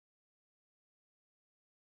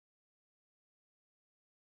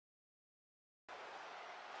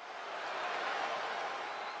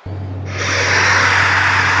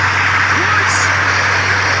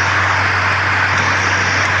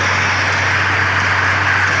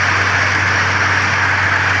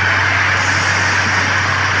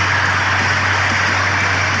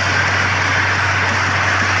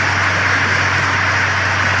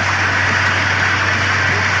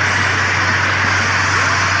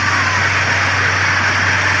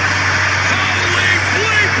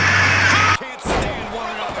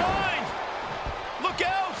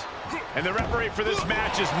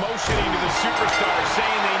is motioning to the superstar,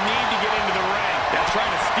 saying they need to get into the ring. They're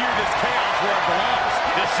trying to steer this chaos where it belongs.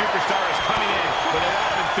 This superstar is coming in with a lot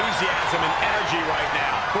of enthusiasm and energy right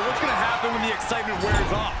now. But what's going to happen when the excitement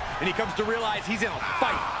wears off and he comes to realize he's in a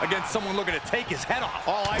fight against someone looking to take his head off?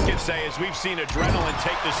 All I can say is we've seen adrenaline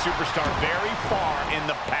take this superstar very far in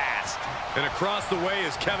the past. And across the way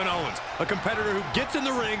is Kevin Owens, a competitor who gets in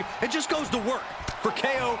the ring and just goes to work. For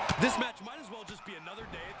KO, this match might as well just be another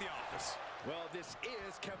day at the office. Well, this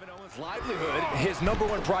is Kevin Owens' livelihood. His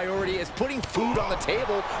 #1 priority is putting food on the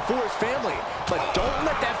table for his family. But don't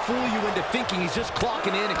let that fool you into thinking he's just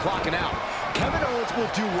clocking in and clocking out. Kevin Owens will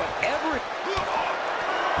do whatever.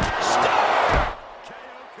 Stop!